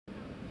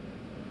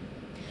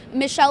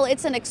Michelle,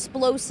 it's an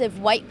explosive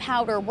white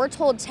powder we're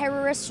told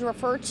terrorists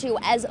refer to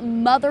as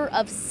Mother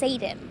of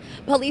Satan.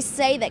 Police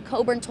say that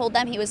Coburn told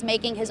them he was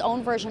making his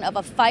own version of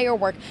a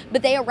firework,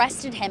 but they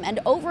arrested him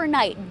and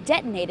overnight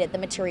detonated the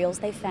materials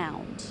they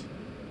found.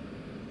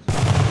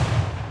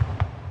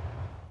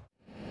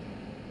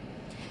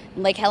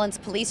 Lake Helen's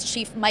police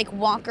chief Mike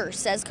Walker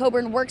says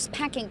Coburn works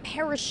packing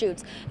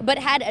parachutes, but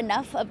had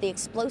enough of the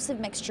explosive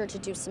mixture to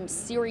do some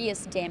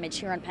serious damage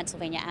here on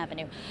Pennsylvania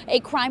Avenue. A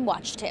Crime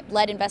Watch tip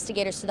led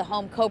investigators to the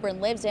home Coburn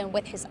lives in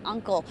with his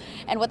uncle,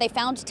 and what they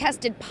found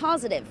tested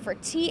positive for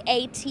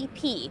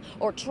TATP,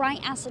 or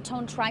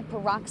triacetone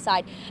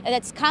triperoxide,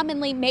 that's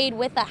commonly made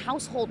with the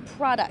household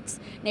products.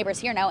 Neighbors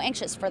here now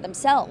anxious for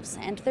themselves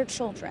and their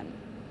children.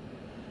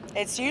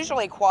 It's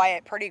usually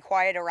quiet, pretty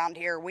quiet around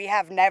here. We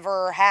have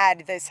never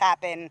had this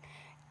happen,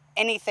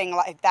 anything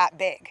like that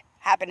big,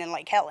 happen in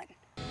Lake Helen.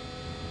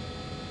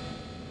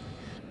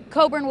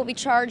 Coburn will be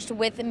charged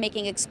with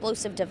making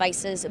explosive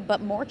devices,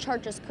 but more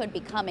charges could be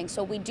coming,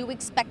 so we do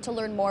expect to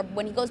learn more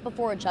when he goes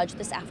before a judge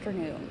this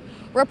afternoon.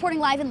 Reporting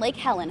live in Lake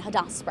Helen,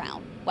 Hadass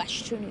Brown,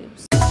 WESH 2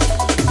 News.